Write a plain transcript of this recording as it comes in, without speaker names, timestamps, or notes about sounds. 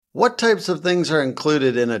What types of things are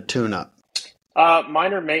included in a tune-up?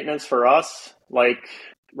 Minor maintenance for us, like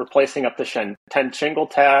replacing up to 10 shingle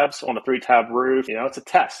tabs on a 3-tab roof. It's a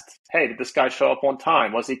test. Hey, did this guy show up on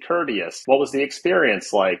time? Was he courteous? What was the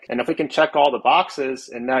experience like? And if we can check all the boxes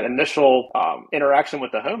in that initial interaction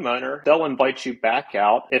with the homeowner, they'll invite you back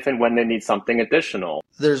out if and when they need something additional.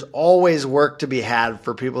 There's always work to be had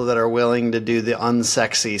for people that are willing to do the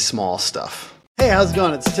unsexy small stuff. Hey, how's it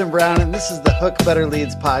going? It's Tim Brown, and this is the Hook Better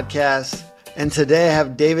Leads podcast. And today I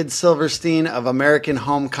have David Silverstein of American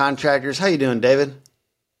Home Contractors. How you doing, David?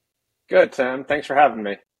 Good, Tim. Thanks for having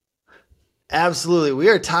me. Absolutely. We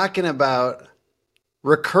are talking about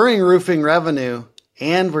recurring roofing revenue,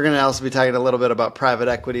 and we're going to also be talking a little bit about private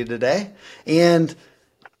equity today. And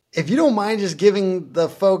if you don't mind just giving the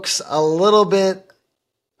folks a little bit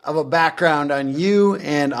of a background on you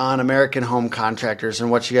and on American Home Contractors and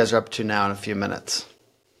what you guys are up to now in a few minutes.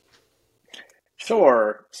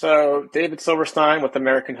 Sure. So David Silverstein with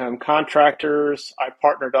American Home Contractors. I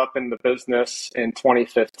partnered up in the business in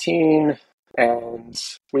 2015, and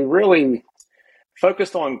we really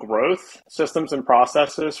focused on growth systems and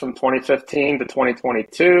processes from 2015 to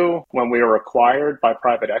 2022 when we were acquired by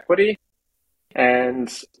private equity.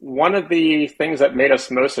 And one of the things that made us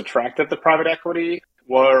most attractive to private equity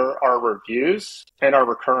were our reviews and our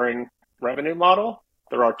recurring revenue model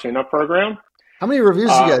through our tune-up program. How many reviews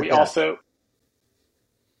do you guys have? Also,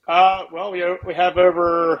 we have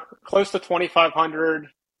over close to 2,500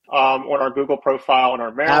 on our Google profile in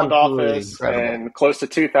our Maryland office, incredible. And close to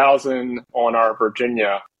 2,000 on our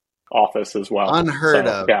Virginia office as well. Unheard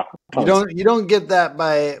of. Yeah, you don't get that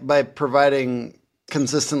by providing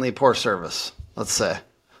consistently poor service, let's say.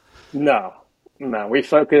 No, we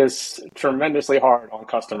focus tremendously hard on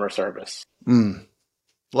customer service.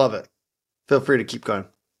 Love it. Feel free to keep going.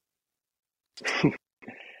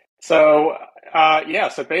 So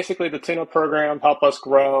basically the tune-up program helped us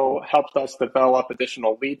grow, helped us develop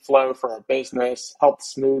additional lead flow for our business, helped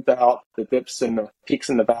smooth out the dips and the peaks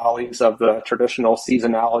and the valleys of the traditional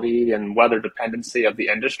seasonality and weather dependency of the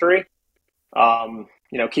industry.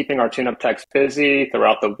 Keeping our tune-up techs busy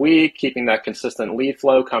throughout the week, keeping that consistent lead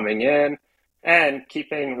flow coming in, and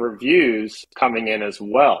keeping reviews coming in as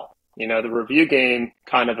well. The review game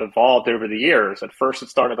kind of evolved over the years. At first, it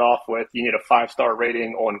started off with you need a 5-star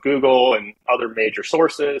rating on Google and other major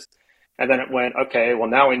sources. And then it went, okay, well,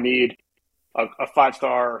 now we need a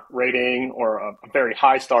 5-star rating or a very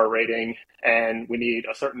high star rating, and we need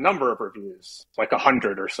a certain number of reviews, like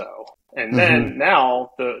 100 or so. And then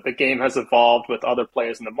now the game has evolved with other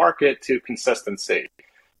players in the market to consistency.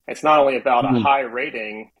 It's not only about a high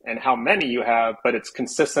rating and how many you have, but it's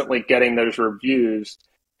consistently getting those reviews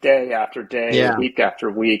day after day, week after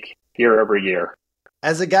week, year over year.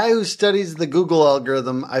 As a guy who studies the Google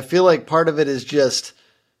algorithm, I feel like part of it is just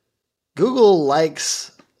Google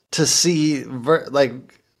likes to see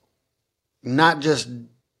not just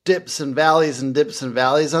dips and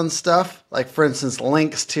valleys on stuff. Like, for instance,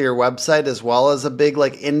 links to your website as well as a big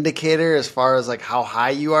indicator as far as how high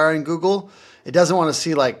you are in Google. It doesn't want to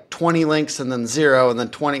see 20 links and then 0 and then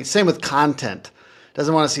 20. Same with content.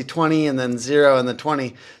 Doesn't want to see 20 and then 0 and then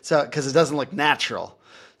 20. So, because it doesn't look natural.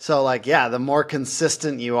 So the more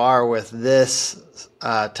consistent you are with this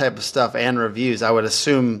type of stuff and reviews, I would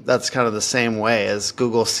assume that's kind of the same way as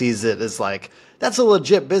Google sees it as that's a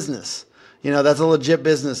legit business. That's a legit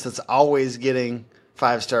business that's always getting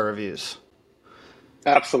 5-star reviews.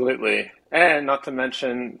 Absolutely. And not to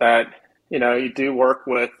mention that, if you work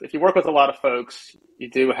with a lot of folks, you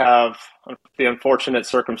do have the unfortunate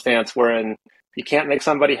circumstance wherein you can't make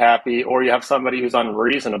somebody happy, or you have somebody who's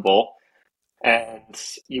unreasonable, and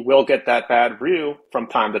you will get that bad review from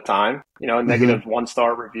time to time. A negative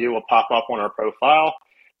 1-star review will pop up on our profile,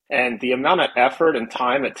 and the amount of effort and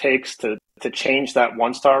time it takes to change that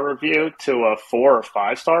 1-star review to a 4 or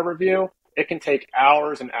 5-star review, it can take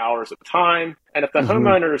hours and hours of time. And if the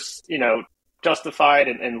homeowner's, justified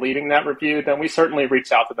in leaving that review, then we certainly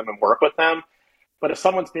reach out to them and work with them. But if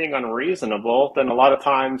someone's being unreasonable, then a lot of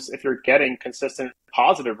times if you're getting consistent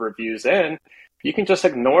positive reviews in, you can just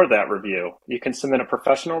ignore that review. You can submit a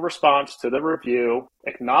professional response to the review,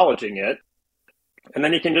 acknowledging it, and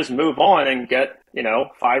then you can just move on and get,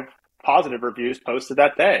 5 positive reviews posted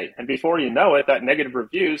that day. And before you know it, that negative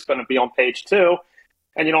review is going to be on page 2,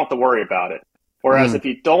 and you don't have to worry about it. Whereas if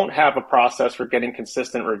you don't have a process for getting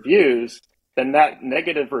consistent reviews, then that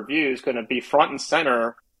negative review is going to be front and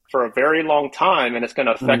center for a very long time, and it's going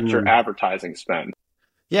to affect your advertising spend.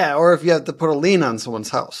 Yeah, or if you have to put a lien on someone's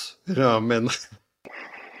house. I'm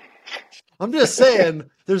just saying,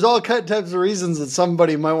 there's all types of reasons that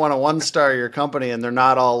somebody might want to 1-star your company, and they're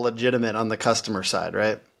not all legitimate on the customer side,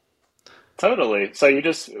 right? Totally. So you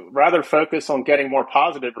just rather focus on getting more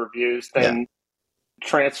positive reviews Yeah, than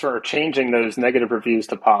transfer or changing those negative reviews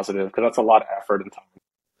to positive, because that's a lot of effort and time.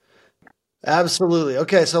 absolutely.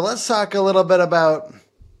 Okay, so let's talk a little bit about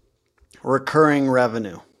recurring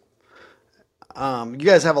revenue. You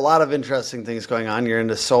guys have a lot of interesting things going on. You're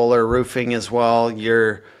into solar roofing as well.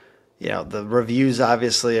 The reviews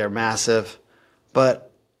obviously are massive,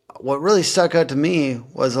 but what really stuck out to me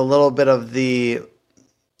was a little bit of the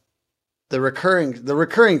recurring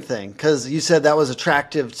thing, because you said that was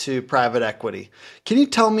attractive to private equity. Can you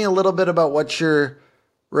tell me a little bit about what your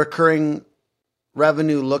recurring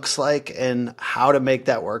revenue looks like and how to make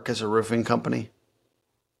that work as a roofing company?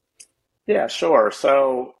 Yeah, sure.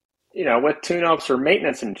 So, with tune-ups or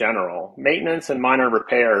maintenance in general, maintenance and minor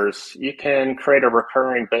repairs, you can create a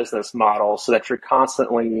recurring business model so that you're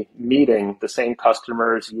constantly meeting the same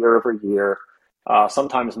customers year over year,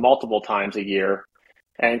 sometimes multiple times a year,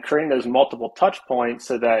 and creating those multiple touch points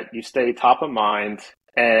so that you stay top of mind.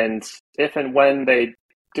 And if and when they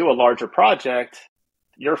do a larger project,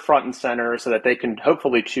 you're front and center so that they can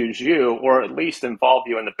hopefully choose you or at least involve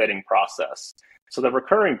you in the bidding process. So the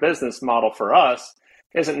recurring business model for us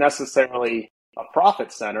isn't necessarily a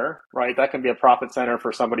profit center, right? That can be a profit center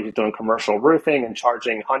for somebody who's doing commercial roofing and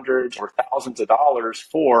charging hundreds or thousands of dollars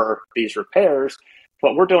for these repairs.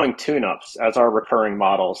 But we're doing tune-ups as our recurring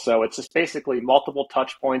model. So it's just basically multiple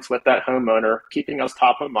touch points with that homeowner, keeping us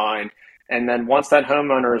top of mind. And then once that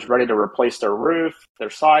homeowner is ready to replace their roof, their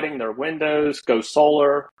siding, their windows, go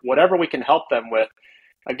solar, whatever we can help them with,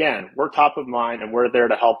 again, we're top of mind and we're there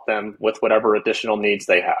to help them with whatever additional needs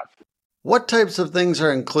they have. What types of things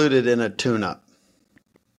are included in a tune-up?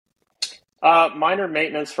 Minor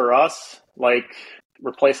maintenance for us, like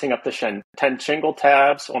replacing up to 10 shingle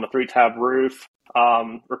tabs on a 3-tab roof,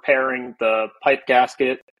 repairing the pipe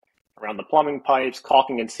gasket around the plumbing pipes,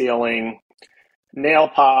 caulking and sealing, nail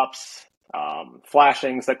pops,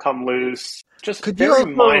 flashings that come loose, just Could you very also,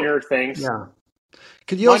 yeah,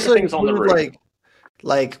 could you minor also things on the include roof.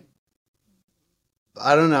 like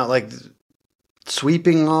I don't know, like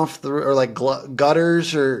sweeping off the or like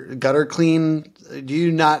gutters or gutter clean? Do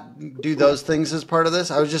you not do those things as part of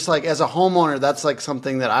this? I was just like, as a homeowner, that's like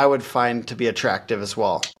something that I would find to be attractive as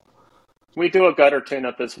well. We do a gutter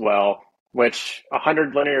tune-up as well, which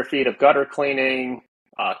 100 linear feet of gutter cleaning,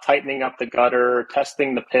 tightening up the gutter,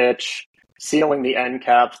 testing the pitch, sealing the end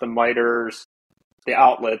caps, the miters, the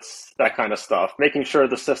outlets, that kind of stuff, making sure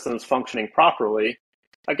the system's functioning properly.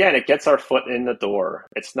 Again, it gets our foot in the door.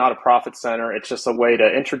 It's not a profit center. It's just a way to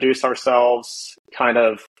introduce ourselves, kind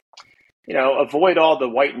of, avoid all the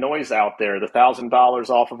white noise out there, the $1,000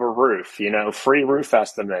 off of a roof, free roof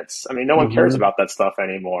estimates. I mean, no one cares Hmm. about that stuff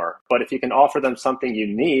anymore. But if you can offer them something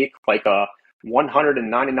unique, like a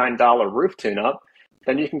 $199 roof tune-up,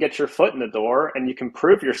 then you can get your foot in the door and you can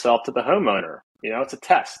prove yourself to the homeowner. It's a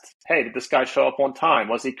test. Hey, did this guy show up on time?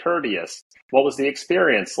 Was he courteous? What was the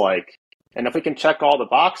experience like? And if we can check all the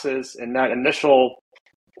boxes in that initial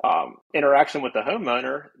interaction with the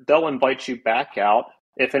homeowner, they'll invite you back out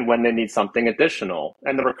if and when they need something additional.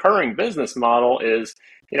 And the recurring business model is,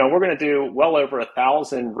 we're going to do well over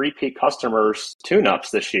 1,000 repeat customers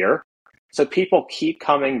tune-ups this year. So people keep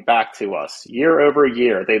coming back to us year over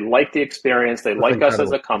year. They like the experience. They That's like us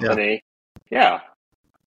as incredible. a Yeah. company. Yeah.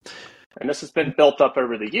 And this has been built up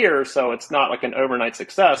over the years, so it's not like an overnight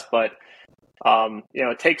success, but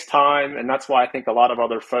it takes time, and that's why I think a lot of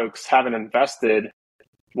other folks haven't invested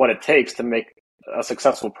what it takes to make a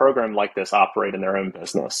successful program like this operate in their own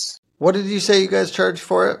business. What did you say you guys charge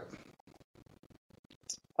for it?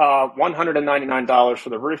 $199 for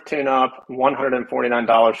the roof tune-up,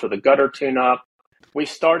 $149 for the gutter tune-up. We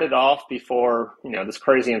started off before this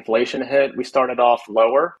crazy inflation hit. We started off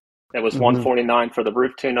lower. It was Hmm. 149 for the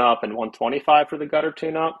roof tune-up and 125 for the gutter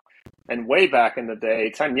tune-up. And way back in the day,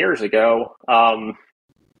 10 years ago,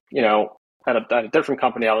 at a different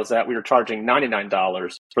company I was at, we were charging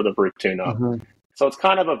 $99 for the roof tune-up. Hmm. So it's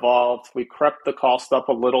kind of evolved. We crept the cost up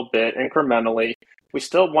a little bit incrementally. We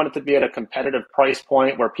still want it to be at a competitive price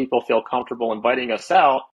point where people feel comfortable inviting us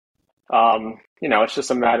out. It's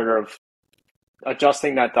just a matter of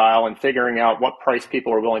adjusting that dial and figuring out what price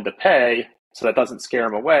people are willing to pay so that doesn't scare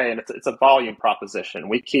them away. And it's a volume proposition.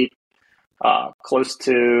 We keep close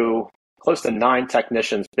to 9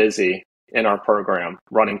 technicians busy in our program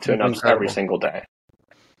running That's tune-ups every incredible. single day.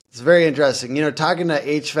 It's very interesting. Talking to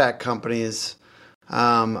HVAC companies,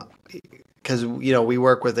 because we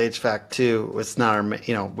work with HVAC too. It's not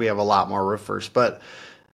our, we have a lot more roofers, but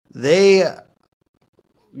they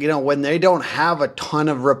when they don't have a ton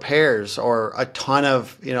of repairs or a ton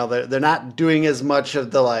of, they're not doing as much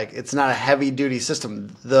of the, like, it's not a heavy duty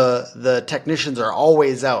system. The technicians are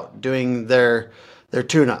always out doing their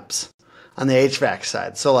tune-ups on the HVAC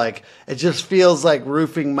side. So like, it just feels like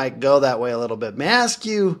roofing might go that way a little bit. May I ask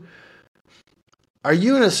you, are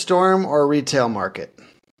you in a storm or a retail market?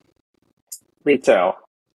 Retail.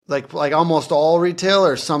 Like almost all retail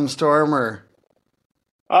or some storm or?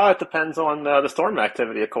 It depends on the storm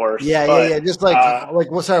activity, of course. Yeah. Just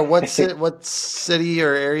what city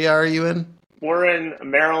or area are you in? We're in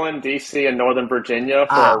Maryland, DC, and Northern Virginia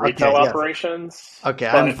for our retail operations. Okay,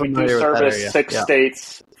 but we do service 6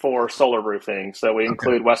 states for solar roofing. So we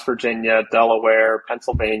include West Virginia, Delaware,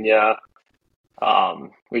 Pennsylvania.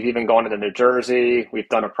 We've even gone into New Jersey. We've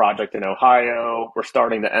done a project in Ohio. We're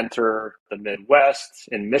starting to enter the Midwest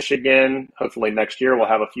in Michigan. Hopefully next year we'll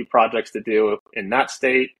have a few projects to do in that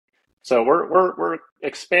state. So we're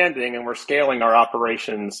expanding and we're scaling our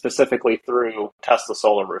operations specifically through Tesla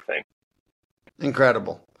solar roofing.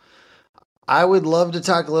 Incredible. I would love to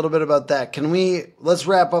talk a little bit about that. Let's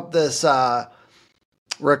wrap up this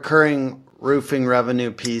recurring roofing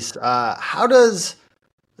revenue piece. What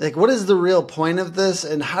is the real point of this,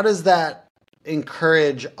 and how does that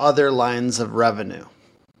encourage other lines of revenue?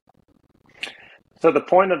 So the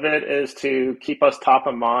point of it is to keep us top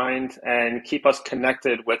of mind and keep us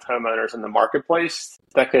connected with homeowners in the marketplace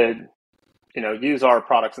that could, use our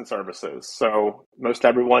products and services. So most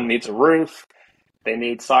everyone needs a roof. They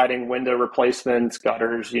need siding, window replacements,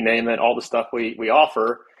 gutters, you name it, all the stuff we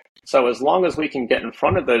offer. So as long as we can get in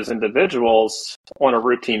front of those individuals on a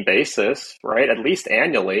routine basis, right, at least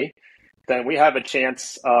annually, then we have a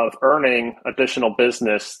chance of earning additional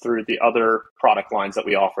business through the other product lines that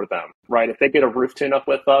we offer them, right? If they get a roof tune-up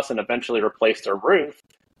with us and eventually replace their roof,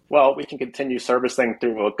 well, we can continue servicing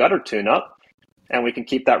through a gutter tune-up, and we can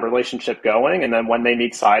keep that relationship going. And then when they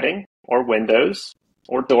need siding or windows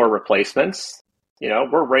or door replacements,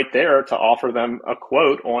 we're right there to offer them a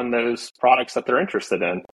quote on those products that they're interested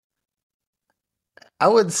in. I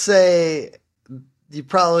would say you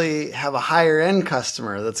probably have a higher end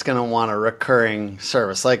customer that's going to want a recurring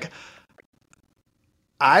service. Like,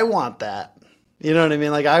 I want that. You know what I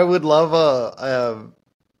mean? Like, I would love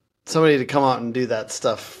somebody to come out and do that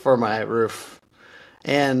stuff for my roof.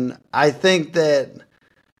 And I think that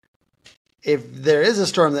if there is a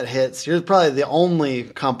storm that hits, you're probably the only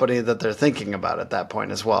company that they're thinking about at that point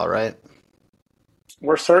as well, right?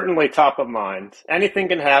 We're certainly top of mind. Anything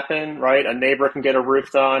can happen, right? A neighbor can get a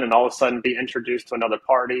roof done and all of a sudden be introduced to another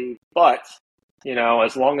party. But,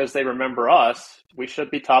 as long as they remember us, we should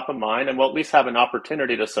be top of mind and we'll at least have an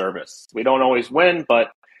opportunity to service. We don't always win, but,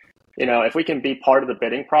 if we can be part of the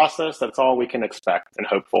bidding process, that's all we can expect and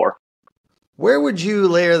hope for. Where would you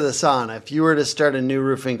layer this on if you were to start a new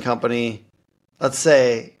roofing company, let's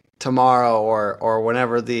say tomorrow or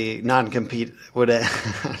whenever the non-compete would end,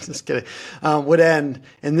 just kidding, would end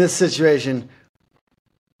in this situation?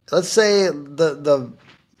 Let's say the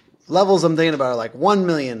levels I'm thinking about are like 1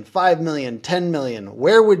 million, 5 million, 10 million.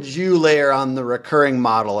 Where would you layer on the recurring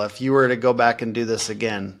model if you were to go back and do this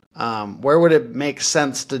again? Where would it make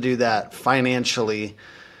sense to do that financially?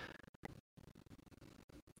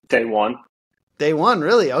 Day one. Day one,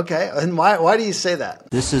 really? Okay. And why do you say that?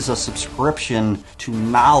 This is a subscription to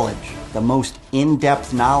knowledge, the most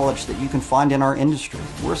in-depth knowledge that you can find in our industry.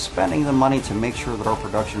 We're spending the money to make sure that our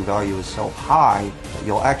production value is so high that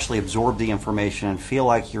you'll actually absorb the information and feel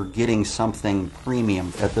like you're getting something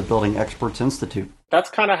premium at the Building Experts Institute. That's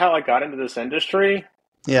kind of how I got into this industry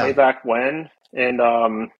way back when. And,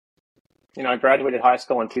 I graduated high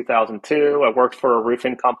school in 2002. I worked for a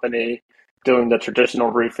roofing company doing the traditional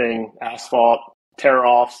roofing, asphalt,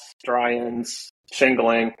 tear-offs, dry-ins,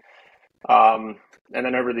 shingling. And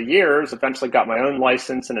then over the years, eventually got my own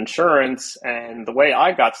license and insurance. And the way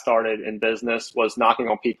I got started in business was knocking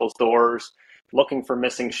on people's doors, looking for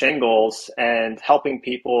missing shingles and helping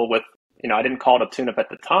people with, I didn't call it a tune-up at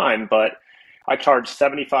the time, but I charged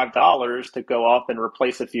 $75 to go up and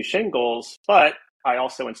replace a few shingles. But I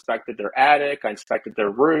also inspected their attic, I inspected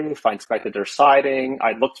their roof, I inspected their siding,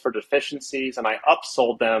 I looked for deficiencies, and I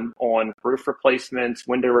upsold them on roof replacements,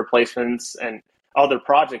 window replacements, and other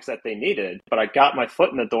projects that they needed. But I got my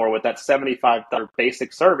foot in the door with that $75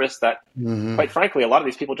 basic service that, quite frankly, a lot of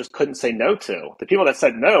these people just couldn't say no to. The people that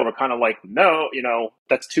said no were kind of like, no,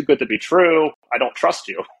 that's too good to be true. I don't trust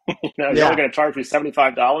you. You're only going to charge me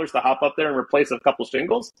 $75 to hop up there and replace a couple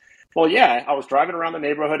shingles? Well, yeah, I was driving around the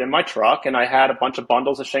neighborhood in my truck, and I had a bunch of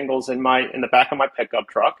bundles of shingles in the back of my pickup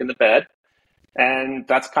truck in the bed. And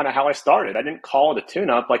that's kind of how I started. I didn't call it a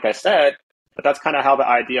tune-up, like I said. But that's kind of how the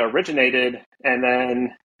idea originated. And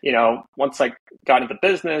then, once I got into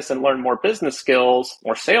business and learned more business skills,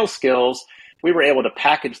 more sales skills, we were able to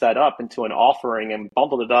package that up into an offering and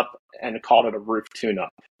bundled it up and called it a roof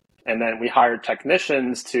tune-up. And then we hired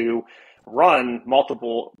technicians to run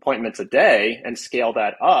multiple appointments a day and scale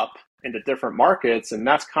that up into different markets. And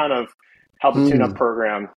that's kind of how the tune-up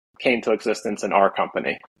program came to existence in our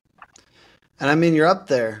company. And I mean, you're up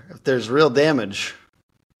there if there's real damage.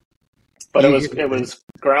 But it was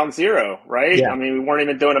ground zero, right? Yeah. I mean, we weren't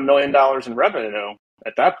even doing $1 million in revenue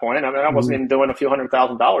at that point. I mean, I wasn't even doing a few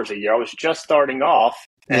 $100,000 a year. I was just starting off.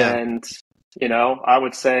 Yeah. And, I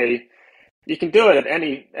would say you can do it at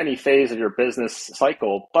any phase of your business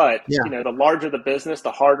cycle. But, the larger the business,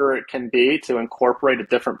 the harder it can be to incorporate a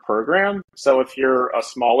different program. So if you're a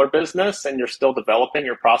smaller business and you're still developing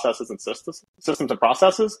your processes and systems and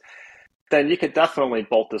processes, then you could definitely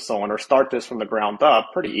bolt this on or start this from the ground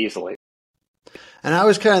up pretty easily. And I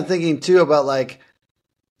was kind of thinking too about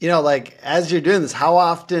as you're doing this, how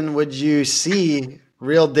often would you see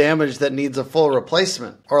real damage that needs a full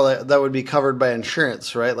replacement or that would be covered by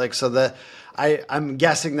insurance, right? I'm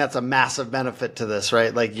guessing that's a massive benefit to this,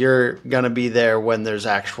 right? Like you're going to be there when there's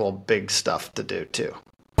actual big stuff to do too.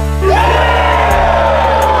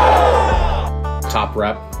 Top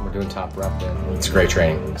rep. We're doing top rep then. It's great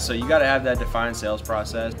training. So you got to have that defined sales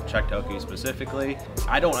process. Chuck Toki specifically.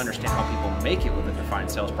 I don't understand how people make it with a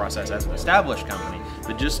defined sales process as an established company,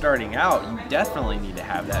 but just starting out, you definitely need to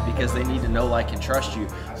have that because they need to know, like, and trust you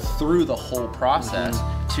through the whole process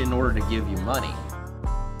in order to give you money.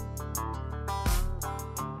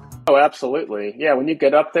 Oh, absolutely. Yeah, when you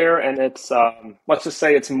get up there and it's, let's just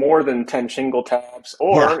say it's more than 10 shingle tabs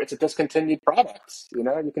or it's a discontinued product.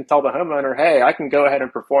 You can tell the homeowner, hey, I can go ahead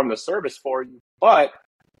and perform the service for you, but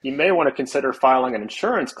you may want to consider filing an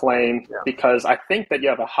insurance claim because I think that you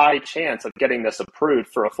have a high chance of getting this approved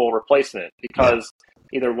for a full replacement because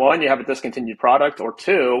either one, you have a discontinued product, or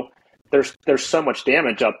two, there's so much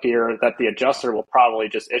damage up here that the adjuster will probably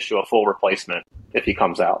just issue a full replacement if he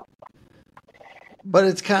comes out. But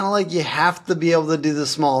it's kind of like you have to be able to do the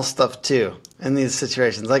small stuff too in these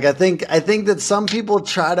situations. Like I think that some people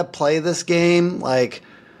try to play this game like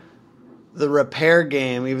the repair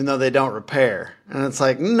game, even though they don't repair. And it's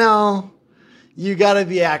like, no, you got to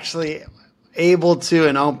be actually able to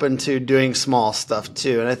and open to doing small stuff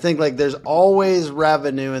too. And I think like there's always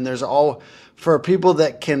revenue and there's for people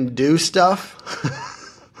that can do stuff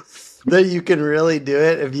that you can really do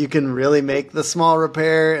it if you can really make the small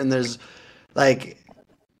repair. And there's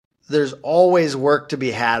always work to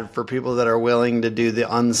be had for people that are willing to do the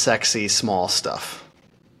unsexy small stuff.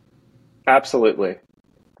 Absolutely.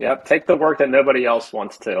 Yep. Take the work that nobody else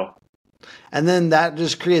wants to. And then that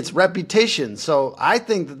just creates reputation. So I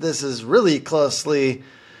think that this is really closely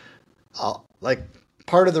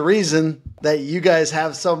part of the reason that you guys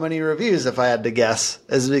have so many reviews, if I had to guess,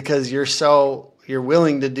 is because you're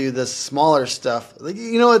willing to do this smaller stuff.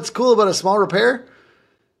 What's cool about a small repair?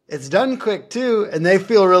 It's done quick too, and they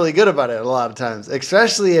feel really good about it a lot of times,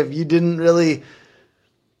 especially if you didn't really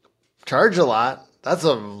charge a lot. That's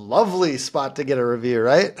a lovely spot to get a review,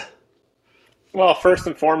 right? Well, first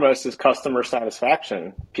and foremost is customer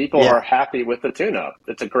satisfaction. People are happy with the tune-up.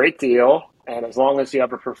 It's a great deal, and as long as you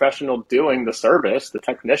have a professional doing the service, the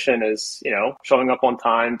technician is, showing up on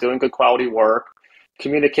time, doing good quality work,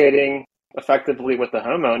 communicating effectively with the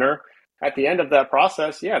homeowner. At the end of that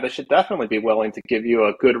process, they should definitely be willing to give you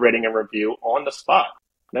a good rating and review on the spot.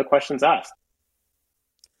 No questions asked.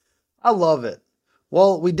 I love it.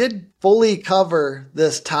 Well, we did fully cover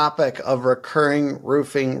this topic of recurring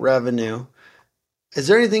roofing revenue. Is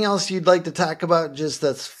there anything else you'd like to talk about just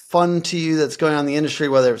that's fun to you that's going on in the industry,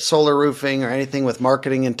 whether it's solar roofing or anything with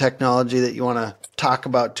marketing and technology that you want to talk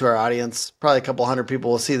about to our audience? Probably a couple hundred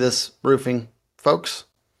people will see this, roofing folks.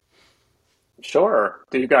 Sure.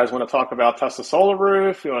 Do you guys want to talk about Tesla Solar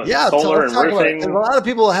Roof? You want to solar and roofing? A lot of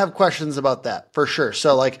people have questions about that for sure.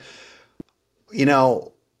 So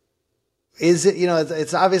is it,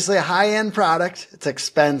 it's obviously a high-end product. It's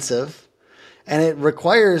expensive and it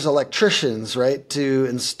requires electricians, right, to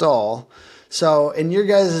install. So in your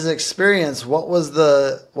guys' experience, what was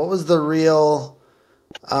the real,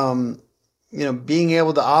 being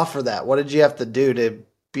able to offer that? What did you have to do to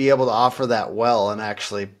be able to offer that well and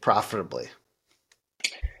actually profitably?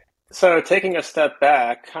 So taking a step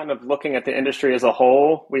back, kind of looking at the industry as a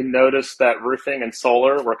whole, we noticed that roofing and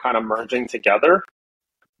solar were kind of merging together.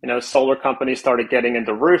 Solar companies started getting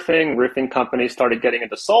into roofing companies started getting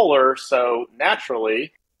into solar. So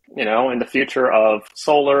naturally, in the future of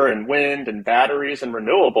solar and wind and batteries and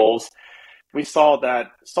renewables, we saw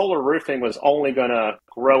that solar roofing was only going to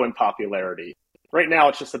grow in popularity. Right now,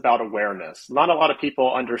 it's just about awareness. Not a lot of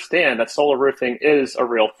people understand that solar roofing is a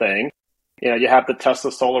real thing. You have the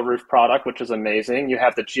Tesla solar roof product, which is amazing. You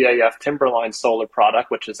have the GAF Timberline solar product,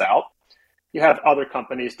 which is out. You have other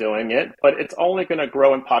companies doing it, but it's only going to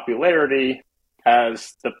grow in popularity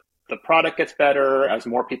as the product gets better, as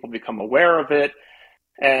more people become aware of it,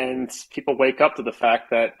 and people wake up to the fact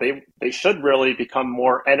that they should really become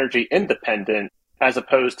more energy independent as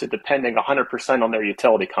opposed to depending 100% on their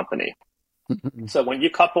utility company. So when you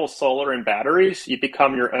couple solar and batteries, you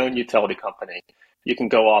become your own utility company. You can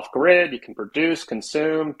go off grid, you can produce,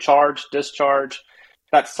 consume, charge, discharge.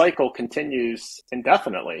 That cycle continues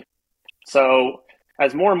indefinitely. So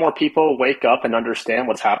as more and more people wake up and understand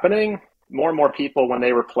what's happening, more and more people, when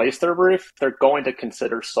they replace their roof, they're going to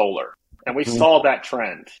consider solar. And we saw that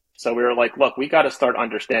trend. So we were like, look, we got to start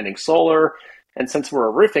understanding solar. And since we're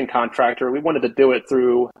a roofing contractor, we wanted to do it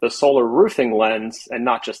through the solar roofing lens and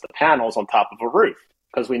not just the panels on top of a roof,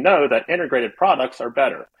 because we know that integrated products are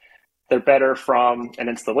better. They're better from an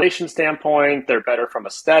installation standpoint. They're better from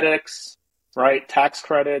aesthetics, right? Tax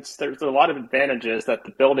credits. There's a lot of advantages that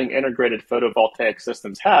the building integrated photovoltaic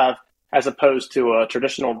systems have, as opposed to a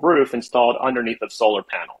traditional roof installed underneath of solar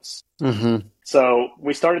panels. Mm-hmm. So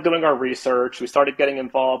we started doing our research. We started getting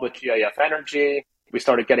involved with GAF Energy. We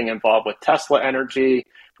started getting involved with Tesla Energy.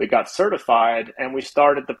 We got certified, and we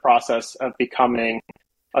started the process of becoming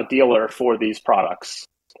a dealer for these products.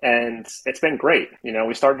 And it's been great.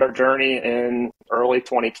 We started our journey in early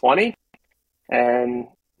 2020, and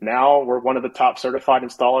now we're one of the top certified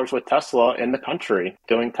installers with Tesla in the country,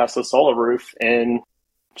 doing Tesla solar roof in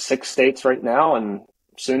 6 states right now, and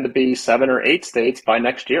soon to be 7 or 8 states by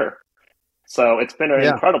next year. So it's been an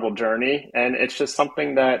incredible journey, and it's just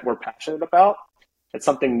something that we're passionate about. It's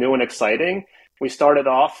something new and exciting. We started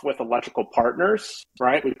off with electrical partners,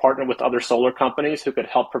 right? We partnered with other solar companies who could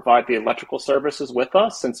help provide the electrical services with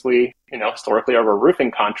us, since we, historically are a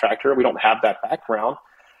roofing contractor. We don't have that background.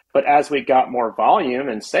 But as we got more volume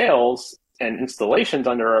and sales and installations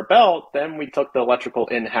under our belt, then we took the electrical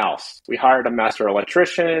in-house. We hired a master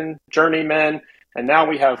electrician, journeyman, and now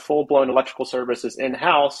we have full-blown electrical services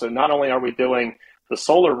in-house. So not only are we doing the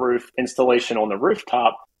solar roof installation on the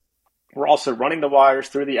rooftop, we're also running the wires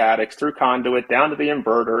through the attics, through conduit, down to the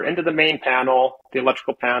inverter, into the main panel, the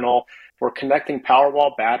electrical panel. We're connecting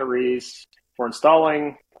Powerwall batteries. We're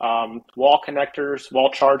installing wall connectors,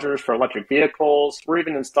 wall chargers for electric vehicles. We're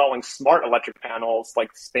even installing smart electric panels like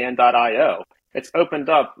Span.io. It's opened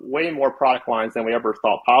up way more product lines than we ever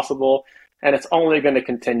thought possible, and it's only going to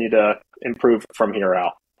continue to improve from here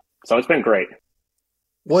out. So it's been great.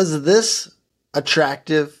 Was this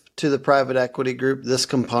attractive to the private equity group, this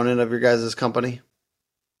component of your guys' company?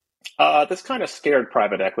 This kind of scared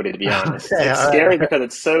private equity, to be honest. Okay, it's scary because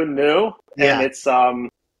it's so new, and it's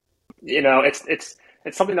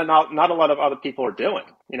it's something that not a lot of other people are doing.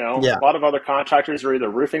 A lot of other contractors are either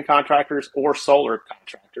roofing contractors or solar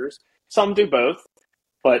contractors. Some do both,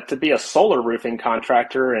 but to be a solar roofing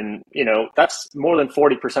contractor, and that's more than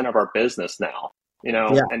 40% of our business now.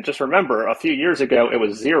 And just remember, a few years ago it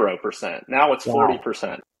was 0%. Now it's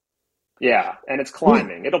 40%. Yeah, and it's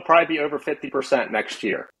climbing. It'll probably be over 50% next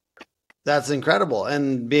year. That's incredible.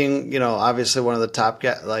 And being, obviously one of the top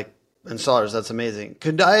installers, that's amazing.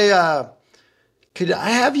 Could I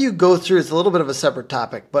have you go through, it's a little bit of a separate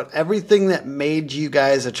topic, but everything that made you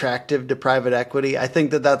guys attractive to private equity? I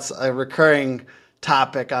think that's a recurring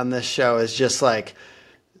topic on this show, is just like,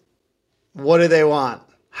 what do they want?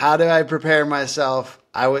 How do I prepare myself?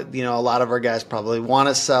 I would, a lot of our guys probably want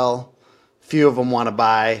to sell. Few of them want to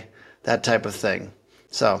buy, that type of thing.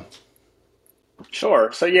 So.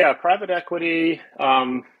 Sure. So private equity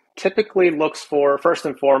typically looks for, first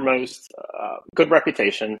and foremost, good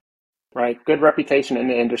reputation, right? Good reputation in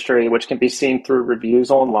the industry, which can be seen through reviews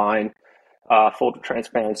online, full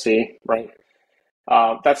transparency, right?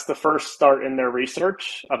 That's the first start in their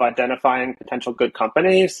research of identifying potential good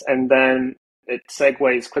companies, and then it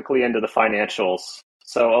segues quickly into the financials.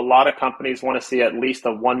 So a lot of companies want to see at least a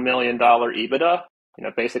 $1 million EBITDA,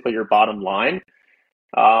 basically your bottom line,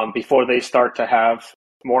 before they start to have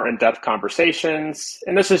more in-depth conversations.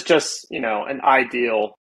 And this is just, an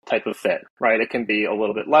ideal type of fit, right? It can be a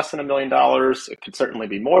little bit less than $1 million. It could certainly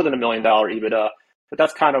be more than $1 million EBITDA, but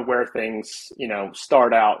that's kind of where things,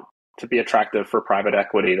 start out to be attractive for private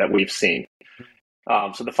equity that we've seen.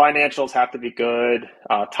 So the financials have to be good,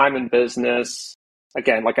 time in business.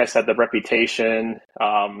 Again, like I said, the reputation,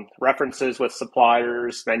 references with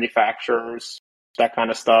suppliers, manufacturers, that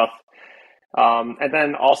kind of stuff. And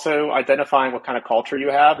then also identifying what kind of culture you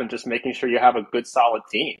have and just making sure you have a good, solid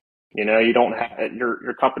team. You know, you don't have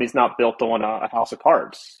your company's not built on a house of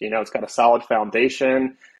cards. You know, it's got a solid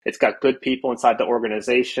foundation. It's got good people inside the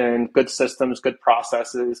organization, good systems, good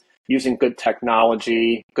processes, using good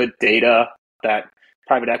technology, good data that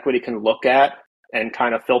private equity can look at and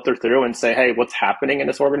kind of filter through and say, hey, what's happening in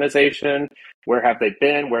this organization? Where have they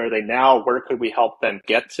been? Where are they now? Where could we help them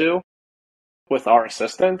get to with our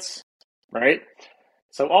assistance? Right?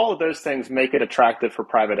 So all of those things make it attractive for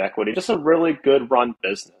private equity. Just a really good run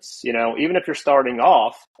business. You know, even if you're starting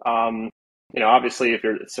off, you know, obviously if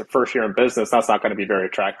it's your first year in business, that's not going to be very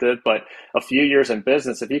attractive. But a few years in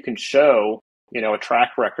business, if you can show, you know, a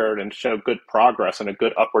track record and show good progress and a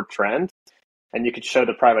good upward trend, and you could show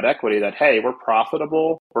the private equity that, hey, we're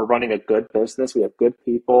profitable, we're running a good business, we have good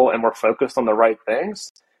people, and we're focused on the right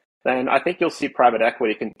things, then I think you'll see private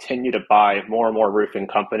equity continue to buy more and more roofing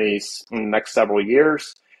companies in the next several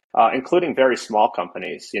years, including very small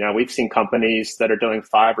companies. You know, we've seen companies that are doing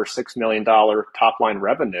 $5 or $6 million top line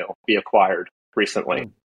revenue be acquired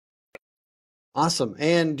recently. Awesome.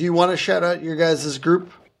 And do you want to shout out your guys'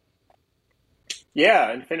 group?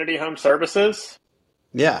 Yeah, Infinity Home Services.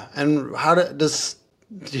 Yeah. And I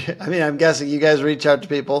mean, I'm guessing you guys reach out to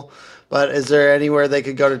people, but is there anywhere they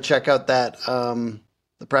could go to check out that,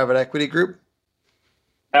 the private equity group?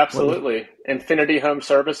 Absolutely.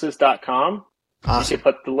 InfinityHomeservices.com. Awesome. You can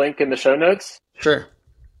put the link in the show notes. Sure.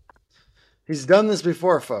 He's done this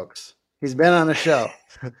before, folks. He's been on a show.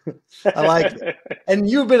 I like it. And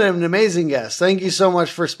you've been an amazing guest. Thank you so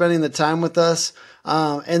much for spending the time with us.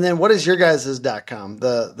 And then what is your guys' .com,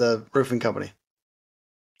 the roofing company?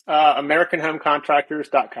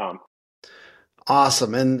 AmericanHomeContractors.com.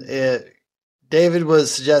 Awesome. And David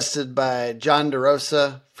was suggested by John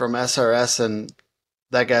DeRosa from SRS, and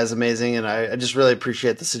that guy's amazing. And I just really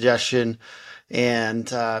appreciate the suggestion.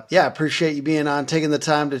 And appreciate you being on, taking the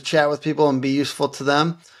time to chat with people and be useful to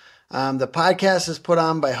them. The podcast is put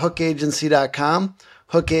on by hookagency.com,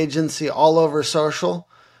 Hook Agency all over social.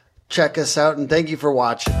 Check us out, and thank you for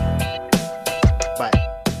watching.